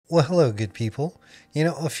Well, hello, good people.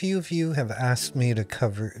 A few of you have asked me to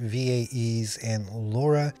cover VAEs and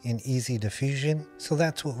Lora in Easy Diffusion, so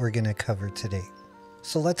that's what we're going to cover today.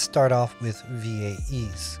 So let's start off with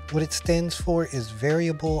VAEs. What it stands for is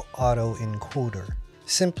Variable Auto Encoder.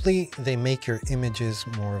 Simply, they make your images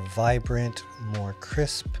more vibrant, more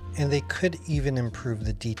crisp, and they could even improve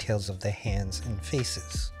the details of the hands and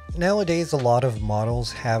faces. Nowadays, a lot of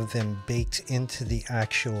models have them baked into the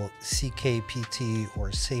actual CKPT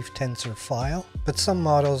or Safe Tensor file, but some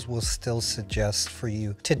models will still suggest for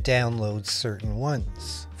you to download certain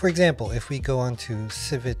ones. For example, if we go onto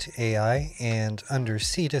Civit AI and under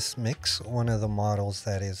Cetus Mix, one of the models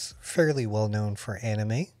that is fairly well known for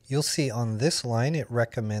anime, you'll see on this line it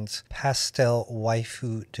recommends Pastel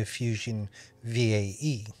Waifu Diffusion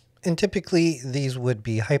VAE. And typically these would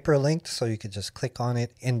be hyperlinked, so you could just click on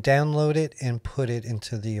it and download it and put it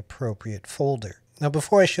into the appropriate folder. Now,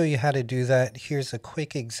 before I show you how to do that, here's a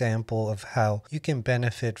quick example of how you can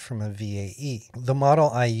benefit from a VAE. The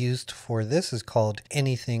model I used for this is called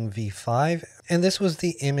Anything V5, and this was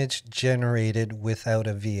the image generated without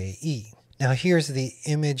a VAE. Now here's the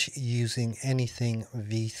image using Anything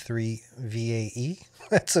V3 VAE.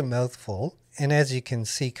 That's a mouthful. And as you can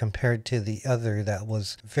see, compared to the other that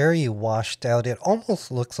was very washed out, it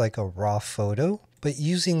almost looks like a raw photo. But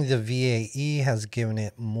using the VAE has given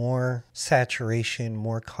it more saturation,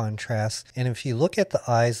 more contrast. And if you look at the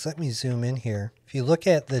eyes, let me zoom in here. If you look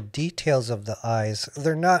at the details of the eyes,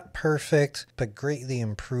 they're not perfect, but greatly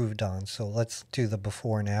improved on. So let's do the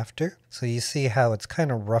before and after. So you see how it's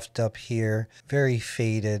kind of roughed up here, very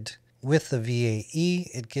faded. With the VAE,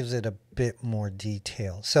 it gives it a bit more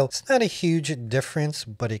detail. So it's not a huge difference,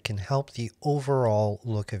 but it can help the overall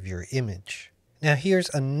look of your image. Now here's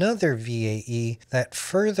another VAE that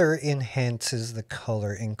further enhances the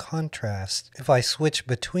color and contrast. If I switch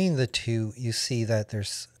between the two, you see that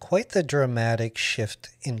there's quite the dramatic shift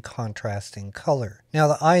in contrast and color. Now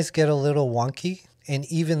the eyes get a little wonky, and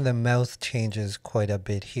even the mouth changes quite a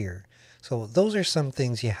bit here. So those are some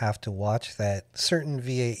things you have to watch, that certain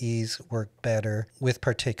VAEs work better with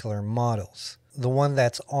particular models. The one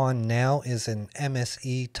that's on now is an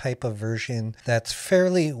MSE type of version that's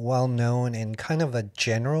fairly well known and kind of a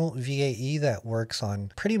general VAE that works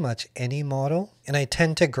on pretty much any model. And I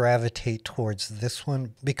tend to gravitate towards this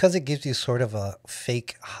one because it gives you sort of a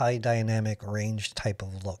fake high dynamic range type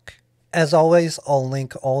of look. As always, I'll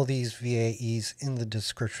link all these VAEs in the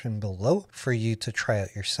description below for you to try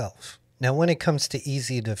out yourself. Now, when it comes to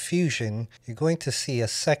Easy Diffusion, you're going to see a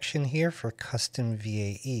section here for Custom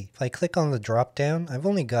VAE. If I click on the drop down, I've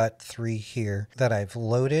only got 3 here that I've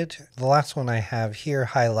loaded. The last one I have here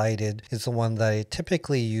highlighted is the one that I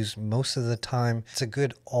typically use most of the time. It's a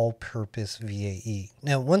good all-purpose VAE.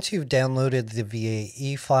 Now, once you've downloaded the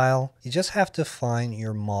VAE file, you just have to find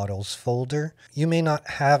your models folder. You may not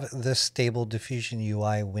have the Stable Diffusion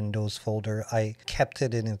UI Windows folder. I kept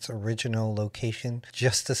it in its original location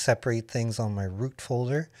just to separate things on my root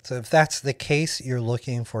folder. So if that's the case, you're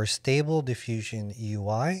looking for Stable Diffusion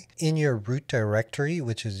UI in your root directory,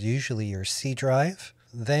 which is usually your C drive.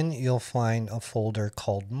 Then you'll find a folder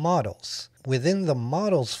called Models. Within the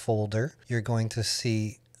Models folder, you're going to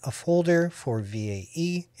see a folder for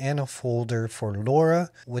VAE and a folder for Lora,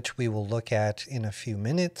 which we will look at in a few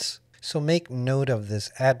minutes. So make note of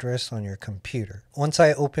this address on your computer. Once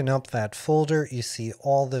I open up that folder, you see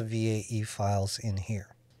all the VAE files in here.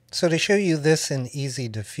 So to show you this in Easy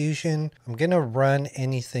Diffusion, I'm going to run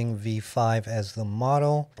Anything V5 as the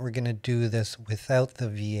model. We're going to do this without the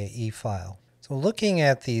VAE file. So looking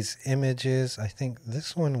at these images, I think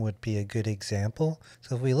this one would be a good example.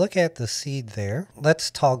 So if we look at the seed there,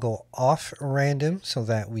 let's toggle off random so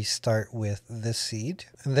that we start with this seed.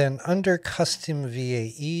 And then under Custom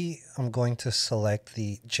VAE, I'm going to select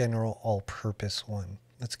the General All-Purpose one.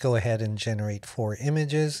 Let's go ahead and generate 4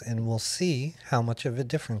 images and we'll see how much of a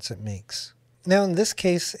difference it makes. Now in this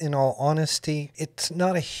case, in all honesty, it's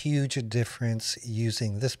not a huge difference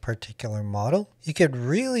using this particular model. You could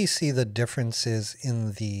really see the differences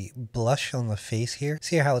in the blush on the face here.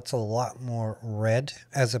 See how it's a lot more red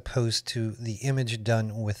as opposed to the image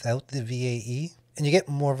done without the VAE? And you get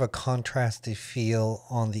more of a contrasty feel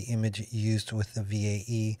on the image used with the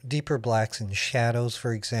VAE. Deeper blacks and shadows,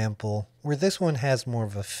 for example, where this one has more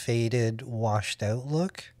of a faded, washed out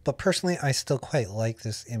look. But personally, I still quite like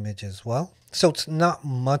this image as well. So it's not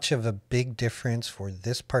much of a big difference for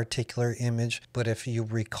this particular image, but if you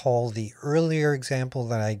recall the earlier example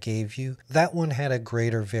that I gave you, that one had a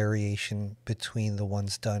greater variation between the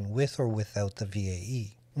ones done with or without the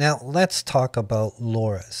VAE. Now let's talk about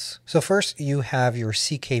LoRa's. So first you have your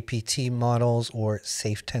CKPT models or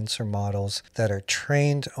safe tensor models that are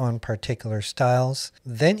trained on particular styles.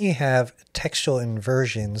 Then you have textual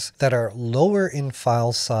inversions that are lower in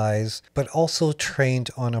file size but also trained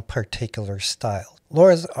on a particular style.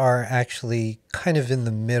 LoRa's are actually kind of in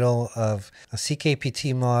the middle of a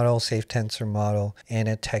CKPT model, safe tensor model, and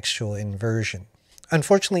a textual inversion.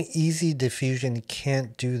 Unfortunately, Easy Diffusion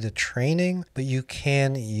can't do the training, but you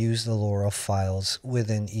can use the LoRa files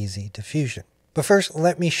within Easy Diffusion. But first,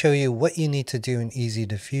 let me show you what you need to do in Easy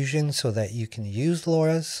Diffusion so that you can use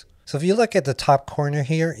LoRa's. So if you look at the top corner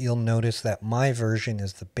here, you'll notice that my version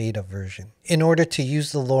is the beta version. In order to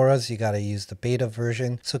use the LoRa's, you got to use the beta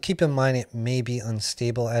version. So keep in mind it may be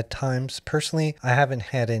unstable at times. Personally, I haven't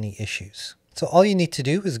had any issues. So all you need to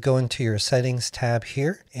do is go into your settings tab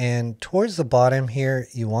here, and towards the bottom here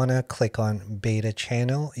you want to click on beta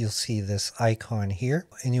channel. You'll see this icon here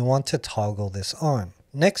and you want to toggle this on.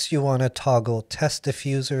 Next you want to toggle test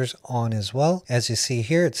diffusers on as well. As you see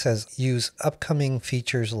here it says use upcoming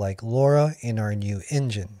features like LoRa in our new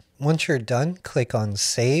engine. Once you're done, click on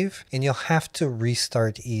save and you'll have to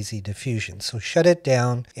restart Easy Diffusion. So shut it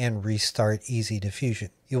down and restart Easy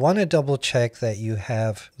Diffusion. You want to double check that you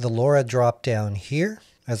have the LoRa drop down here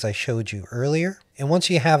as I showed you earlier. And once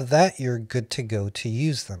you have that, you're good to go to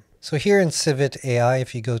use them. So here in Civit AI,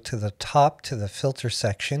 if you go to the top to the filter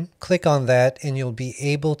section, click on that and you'll be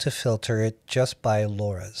able to filter it just by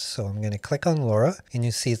LoRa's. So I'm going to click on LoRa and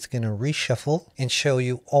you see it's going to reshuffle and show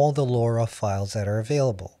you all the LoRa files that are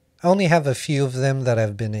available. I only have a few of them that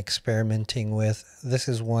I've been experimenting with. This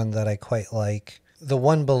is one that I quite like. The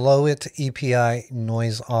one below it, EPI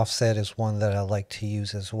noise offset, is one that I like to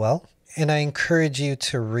use as well. And I encourage you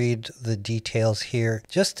to read the details here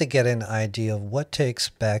just to get an idea of what to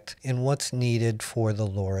expect and what's needed for the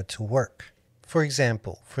LoRa to work. For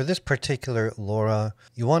example, for this particular LoRa,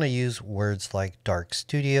 you want to use words like dark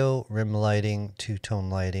studio, rim lighting, two-tone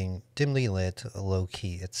lighting, dimly lit, low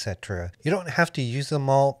key, etc. You don't have to use them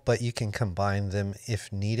all, but you can combine them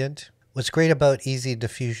if needed. What's great about Easy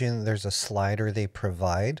Diffusion, there's a slider they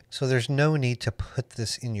provide, so there's no need to put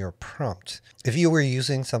this in your prompt. If you were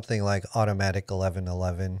using something like Automatic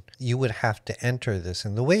 1111, you would have to enter this.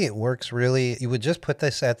 And the way it works really, you would just put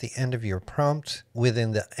this at the end of your prompt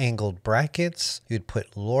within the angled brackets. You'd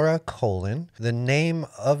put LoRa : the name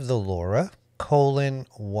of the LoRa,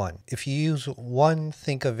 :1. If you use 1,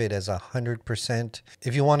 think of it as 100%.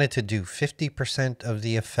 If you wanted to do 50% of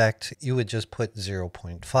the effect, you would just put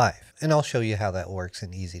 0.5. And I'll show you how that works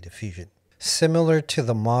in Easy Diffusion. Similar to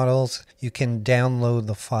the models, you can download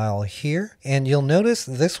the file here, and you'll notice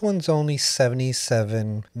this one's only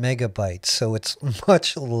 77 megabytes, so it's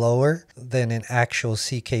much lower than an actual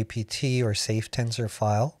CKPT or safe tensor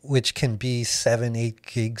file, which can be 7-8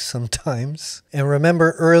 gigs sometimes. And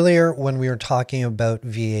remember earlier when we were talking about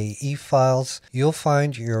VAE files, you'll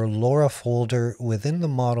find your LoRa folder within the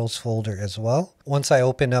models folder as well. Once I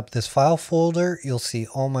open up this file folder, you'll see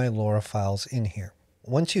all my LoRa files in here.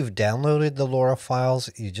 Once you've downloaded the LoRa files,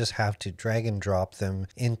 you just have to drag and drop them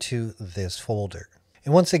into this folder.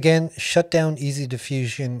 And once again, shut down Easy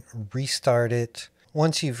Diffusion, restart it.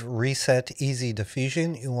 Once you've reset Easy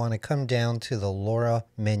Diffusion, you want to come down to the LoRa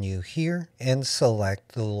menu here and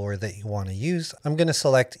select the LoRa that you want to use. I'm going to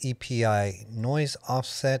select EPI noise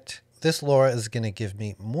offset. This LoRa is going to give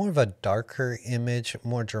me more of a darker image,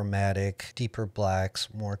 more dramatic, deeper blacks,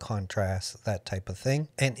 more contrast, that type of thing.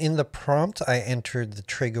 And in the prompt, I entered the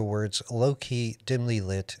trigger words low key, dimly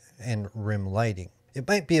lit, and rim lighting. It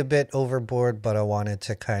might be a bit overboard, but I wanted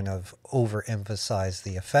to kind of overemphasize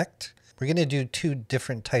the effect. We're going to do 2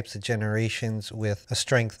 different types of generations with a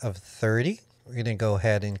strength of 30. We're going to go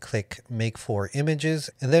ahead and click make 4 images,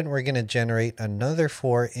 and then we're going to generate another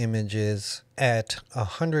 4 images at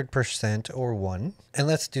 100% or 1. And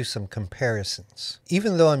let's do some comparisons.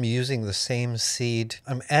 Even though I'm using the same seed,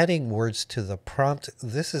 I'm adding words to the prompt.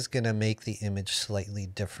 This is going to make the image slightly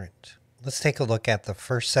different. Let's take a look at the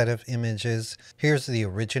first set of images. Here's the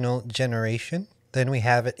original generation. Then we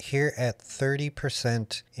have it here at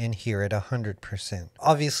 30% and here at 100%.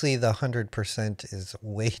 Obviously the 100% is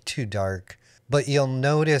way too dark, but you'll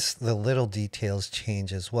notice the little details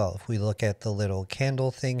change as well. If we look at the little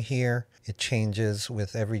candle thing here, it changes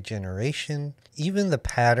with every generation. Even the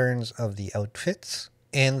patterns of the outfits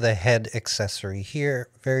and the head accessory here,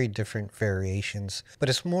 very different variations, but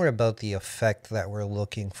it's more about the effect that we're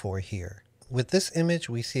looking for here. With this image,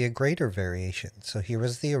 we see a greater variation. So here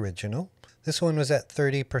was the original. This one was at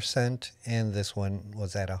 30% and this one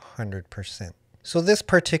was at 100%. So this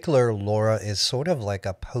particular LoRa is sort of like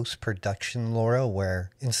a post-production LoRa where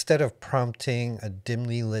instead of prompting a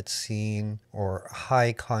dimly lit scene or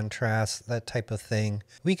high contrast, that type of thing,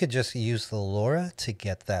 we could just use the LoRa to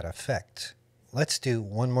get that effect. Let's do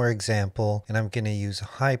one more example, and I'm going to use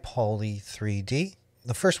high poly 3D.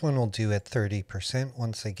 The first one we'll do at 30%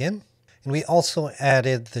 once again. And we also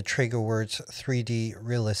added the trigger words 3D,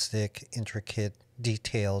 realistic, intricate,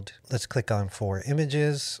 detailed. Let's click on 4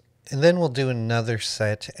 images. And then we'll do another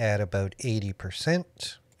set at about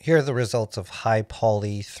 80%. Here are the results of high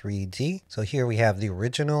poly 3D. So here we have the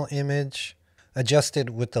original image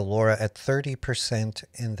adjusted with the LoRa at 30%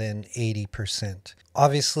 and then 80%.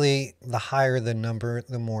 Obviously, the higher the number,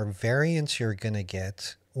 the more variance you're going to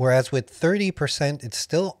get. Whereas with 30%, it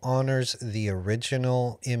still honors the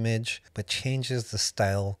original image, but changes the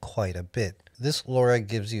style quite a bit. This LoRa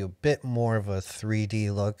gives you a bit more of a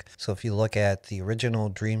 3D look. So if you look at the original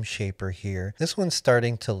Dream Shaper here, this one's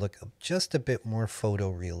starting to look just a bit more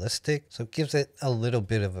photorealistic. So it gives it a little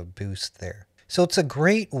bit of a boost there. So it's a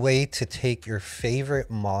great way to take your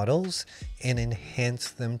favorite models and enhance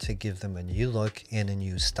them to give them a new look and a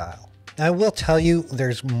new style. I will tell you,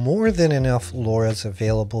 there's more than enough LoRa's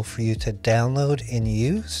available for you to download and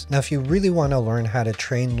use. Now, if you really want to learn how to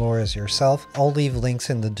train LoRa's yourself, I'll leave links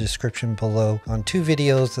in the description below on 2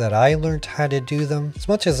 videos that I learned how to do them. As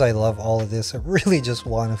much as I love all of this, I really just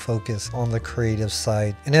want to focus on the creative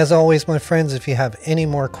side. And as always, my friends, if you have any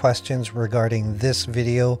more questions regarding this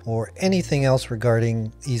video or anything else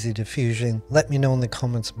regarding Easy Diffusion, let me know in the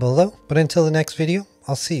comments below. But until the next video,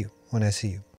 I'll see you when I see you.